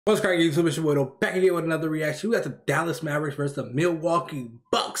What's cracking YouTube? It's your boy, back again with another reaction. We got the Dallas Mavericks versus the Milwaukee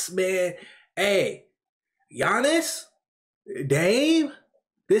Bucks, man. Hey, Giannis, Dame,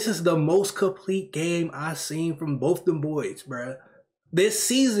 this is the most complete game I've seen from both them boys, bruh. This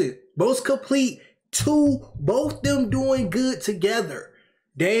season, most complete. Both them doing good together.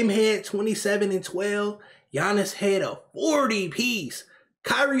 Dame had 27 and 12. Giannis had a 40 piece.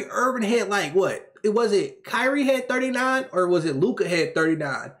 Kyrie Irving had like what? Was it Kyrie had 39 or was it Luka had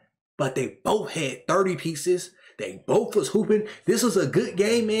 39? But they both had 30 pieces. They both was hooping. This was a good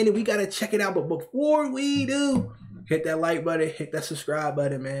game, man, and we got to check it out. But before we do, hit that like button, hit that subscribe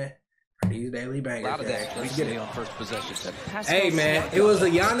button, man. For these daily bangers. A lot of that. Let's get it on first possession. Hey, man, it was a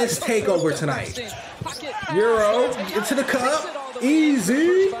Giannis takeover tonight. Euro, into the cup.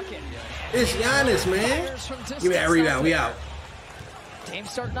 Easy. It's Giannis, man. Give me that rebound. We out. Dame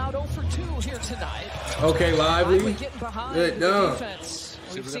starting out 0 for 2 here tonight. Okay, Lively. Good done.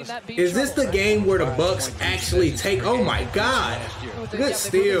 Is this the game where the Bucks actually take? Oh my God! Good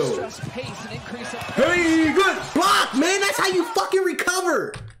steal. Hey, good block, man. That's how you fucking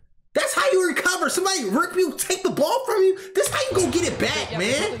recover. That's how you recover. Somebody rip you, take the ball from you. This is how you gonna get it back,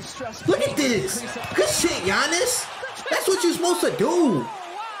 man. Look at this. Good shit, Giannis. That's what you're supposed to do.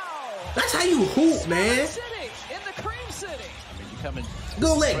 That's how you hoop, man. You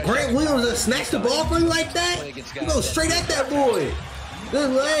gonna let Grant Williams just snatch the ball from you like that? You go straight at that boy. Good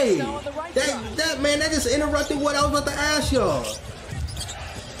lay. That man, that just interrupted what I was about to ask y'all.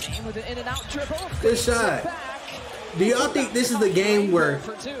 Good shot. Do y'all think this is the game where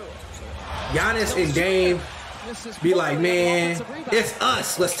Giannis and Dame be like, man, it's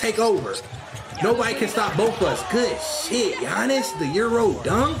us, let's take over. Nobody can stop both of us. Good shit, Giannis, the Euro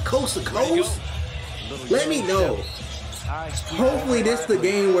dunk, coast to coast. Let me know. Hopefully this is the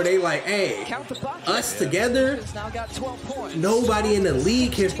game where they like, hey, us together, nobody in the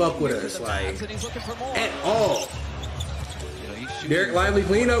league can fuck with us, like, at all. Derek Lively,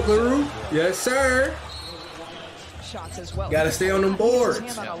 clean up, Guru. Yes, sir. Gotta stay on them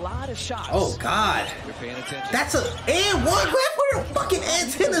boards. Oh, God. That's a and one. Where the fucking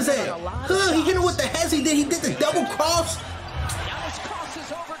antennas at? Huh, he hit him with the heads. He did the double cross.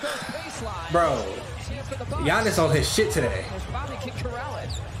 Bro. Giannis on his shit today.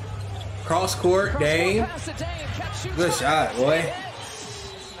 Cross court, Dame. Good shot, boy.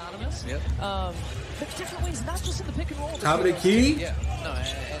 Top of the key.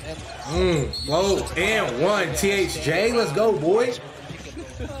 Whoa, and one. THJ, let's go, boy.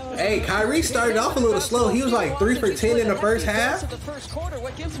 Hey, Kyrie started off a little slow. He was like 3 for 10 in the first half.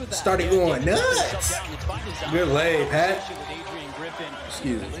 Started going nuts. Good lay, Pat.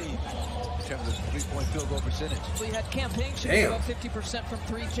 Excuse me. Field goal percentage. We had campaign shooting about 50% from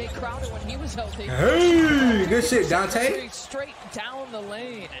 3. Jay Crowder when he was healthy. Hey, good shit, Dante. Straight down the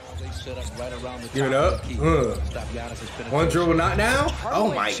lane. Give it up. One dribble, not now.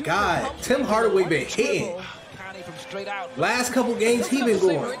 Oh my God, Tim Hardaway been hitting. Last couple games he been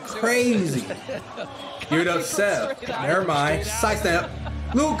going crazy. Give it up, Seth. Never mind. Sidestep.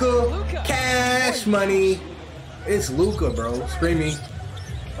 Luka. Cash money. It's Luka, bro. Screaming.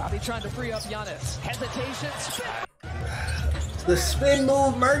 Bobby trying to free up Giannis. Hesitation. The spin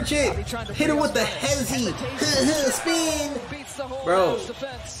move, Merchant. Hit him with the hezzy. Spin. Bro.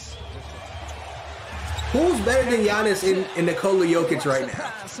 Who's better than Giannis in Nikola Jokic right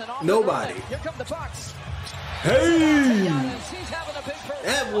now? Nobody. Hey.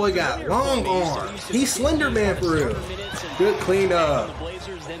 That boy got long arms. He's Slender Man for real. Good clean up.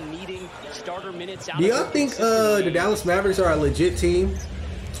 Do y'all think the Dallas Mavericks are a legit team?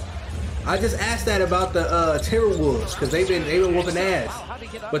 I just asked that about the Timberwolves because they've been whooping ass,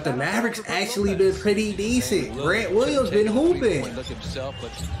 but the Mavericks actually been pretty decent. Grant Williams been hooping.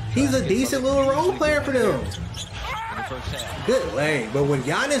 He's a decent little role player for them. Good lane, but when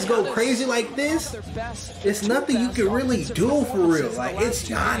Giannis go crazy like this, it's nothing you can really do for real. Like, it's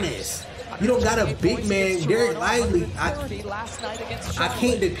Giannis. You don't got a big man, Derek Lively. I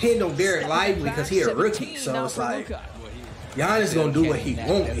can't depend on Derek Lively because he's a rookie, so it's like. Giannis gonna do what he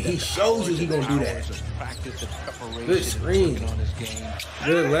wants. He shows you he gonna do that. Good screen.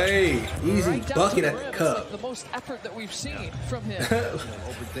 Good lay. Easy bucket at the cup. The most effort that we've seen from him.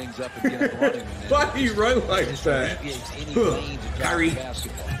 Why do you run like that? Kyrie.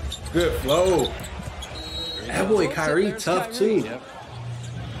 Good flow. That boy Kyrie tough too.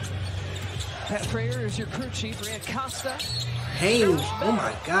 Pat Frayer is your crew chief. Ryan Costa. Hang. Oh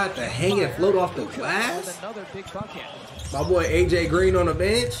my God, the hang and float off the glass. My boy AJ Green on the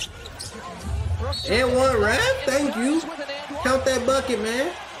bench. And one ref. Thank you. Count that bucket,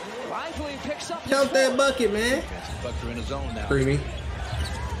 man. Count that bucket, man. Creamy.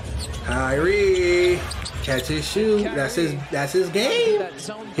 Kyrie, catch his shoot. That's his game.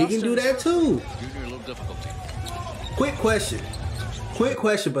 He can do that too. Quick question.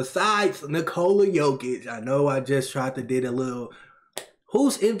 Besides Nikola Jokic, I know I just tried to did a little.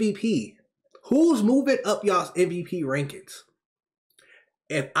 Who's MVP? Who's moving up y'all's MVP rankings?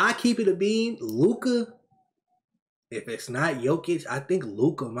 If I keep it a bean, Luka. If it's not Jokic, I think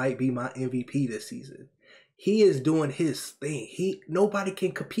Luka might be my MVP this season. He is doing his thing. Nobody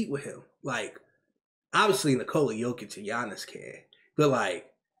can compete with him. Like, obviously Nikola Jokic and Giannis can. But like,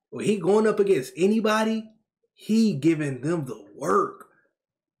 when he going up against anybody, he giving them the work.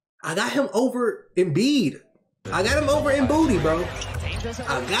 I got him over Embiid. I got him over in booty, bro.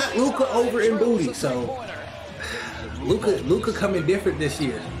 I got Luka over in booty. So Luka coming different this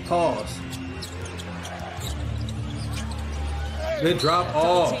year. Pause. Good drop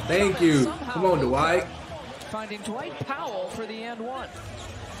off. Thank you. Come on, Dwight. Finding Dwight Powell for the and one.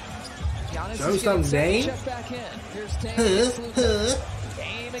 Show me something, Dame. Check back in. Here's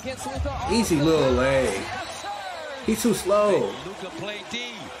Dame against Luka. Easy little leg. He's too slow.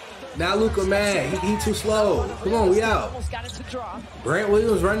 Now Luka mad. He too slow. Come on, we out. Grant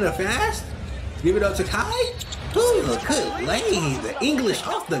Williams running it fast. Give it up to Kai. Ooh, good lane. The English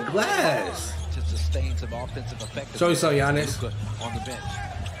off the glass. Show me some, Giannis.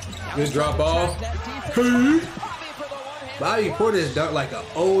 Good drop ball. Bobby Portis dunked like an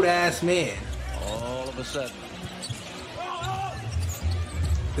old ass man. All of a sudden.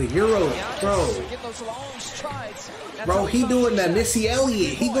 The Euro, bro, he doing the Missy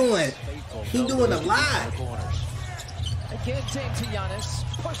Elliott. He doing a lot.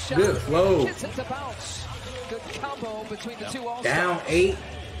 Good flow. Down 8.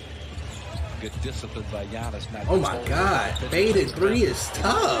 Good discipline by Giannis. Oh my God, faded 3 is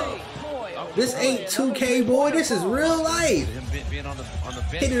tough. This ain't 2K, boy. This is real life.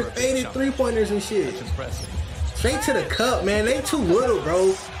 Hitting faded 3-pointers and shit. Straight to the cup, man. They too little,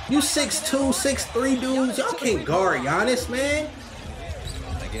 bro. You 6'2", 6'3" dudes. Y'all can't guard Giannis, man.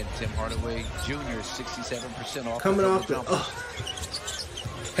 Again, Tim Hardaway Jr. 67% off. Coming off the.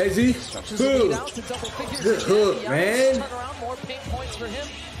 Hezzy. Good hook, man.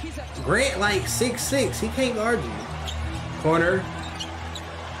 Grant like 6'6". He can't guard you. Corner.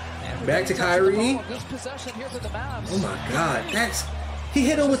 Back to Kyrie. Oh my God. He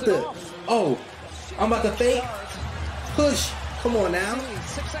hit him with the. Oh, I'm about to fake. Push. Come on now.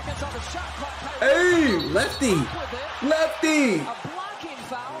 Hey, lefty.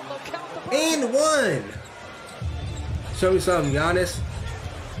 And 1. Show me something, Giannis.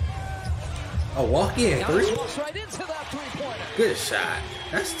 A walk-in 3? Good shot.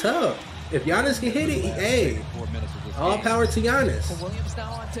 That's tough. If Giannis can hit it, hey. All power to Giannis.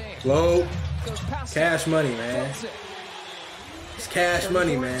 Low. Cash money, man. It's cash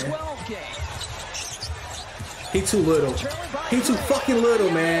money, man. He too little. He too fucking little,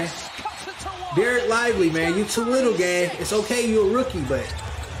 man. Derek Lively, man. You too little, gang. It's okay you're a rookie, but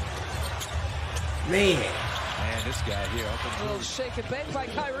man. Man, this guy here, Uncle Drew. A little shake and bake by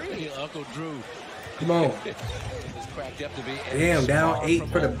Kyrie. Uncle Drew. Come on. Damn, down 8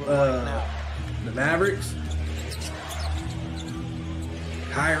 for the Mavericks.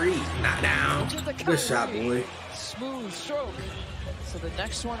 Kyrie, not down. Good shot, boy. Smooth stroke. So the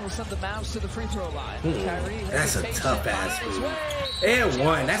next one will send the Mavs to the free throw line. Kyrie, that's a tough ass move. And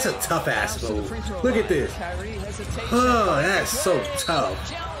 1. That's a tough ass move. Look at this. Oh, that's so tough.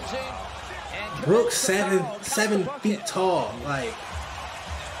 Brooks 7 feet tall. Like,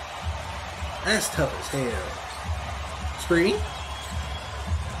 that's tough as hell. Screen.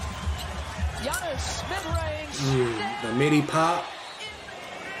 Giannis mid-range. The midi pop.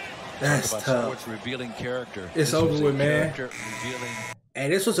 That's tough. Revealing character. It's over with, man.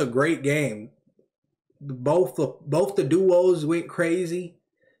 And this was a great game. Both the duos went crazy.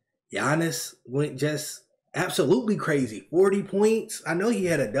 Giannis went just absolutely crazy. 40 points. I know he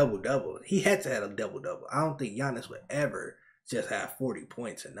had a double-double. He had to have a double-double. I don't think Giannis would ever just have 40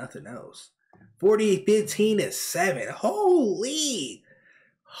 points and nothing else. 40, 15, and 7. Holy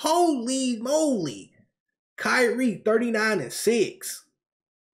moly. Kyrie, 39 and 6.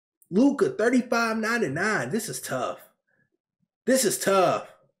 Luka, 35, 9 and 9. This is tough.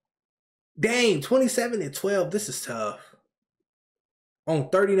 Dame, 27 and 12. This is tough. On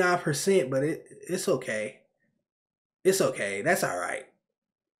 39%, but it's okay. It's okay. That's all right.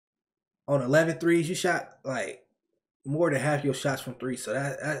 On 11 threes, you shot like more than half your shots from 3, so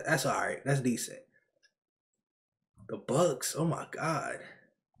that's all right. That's decent. The Bucks, oh my God.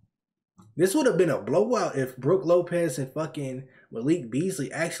 This would have been a blowout if Brook Lopez and fucking Malik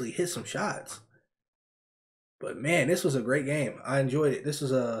Beasley actually hit some shots. But man, this was a great game. I enjoyed it. This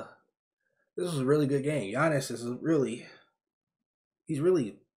was This was a really good game. Giannis is he's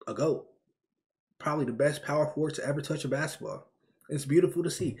really a GOAT. Probably the best power forward to ever touch a basketball. It's beautiful to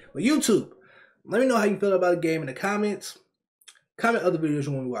see. But YouTube, let me know how you feel about the game in the comments. Comment other videos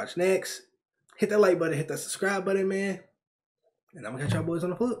you want to watch next. Hit that like button, hit that subscribe button, man. And I'm going to catch y'all boys on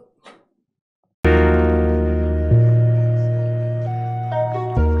the flip.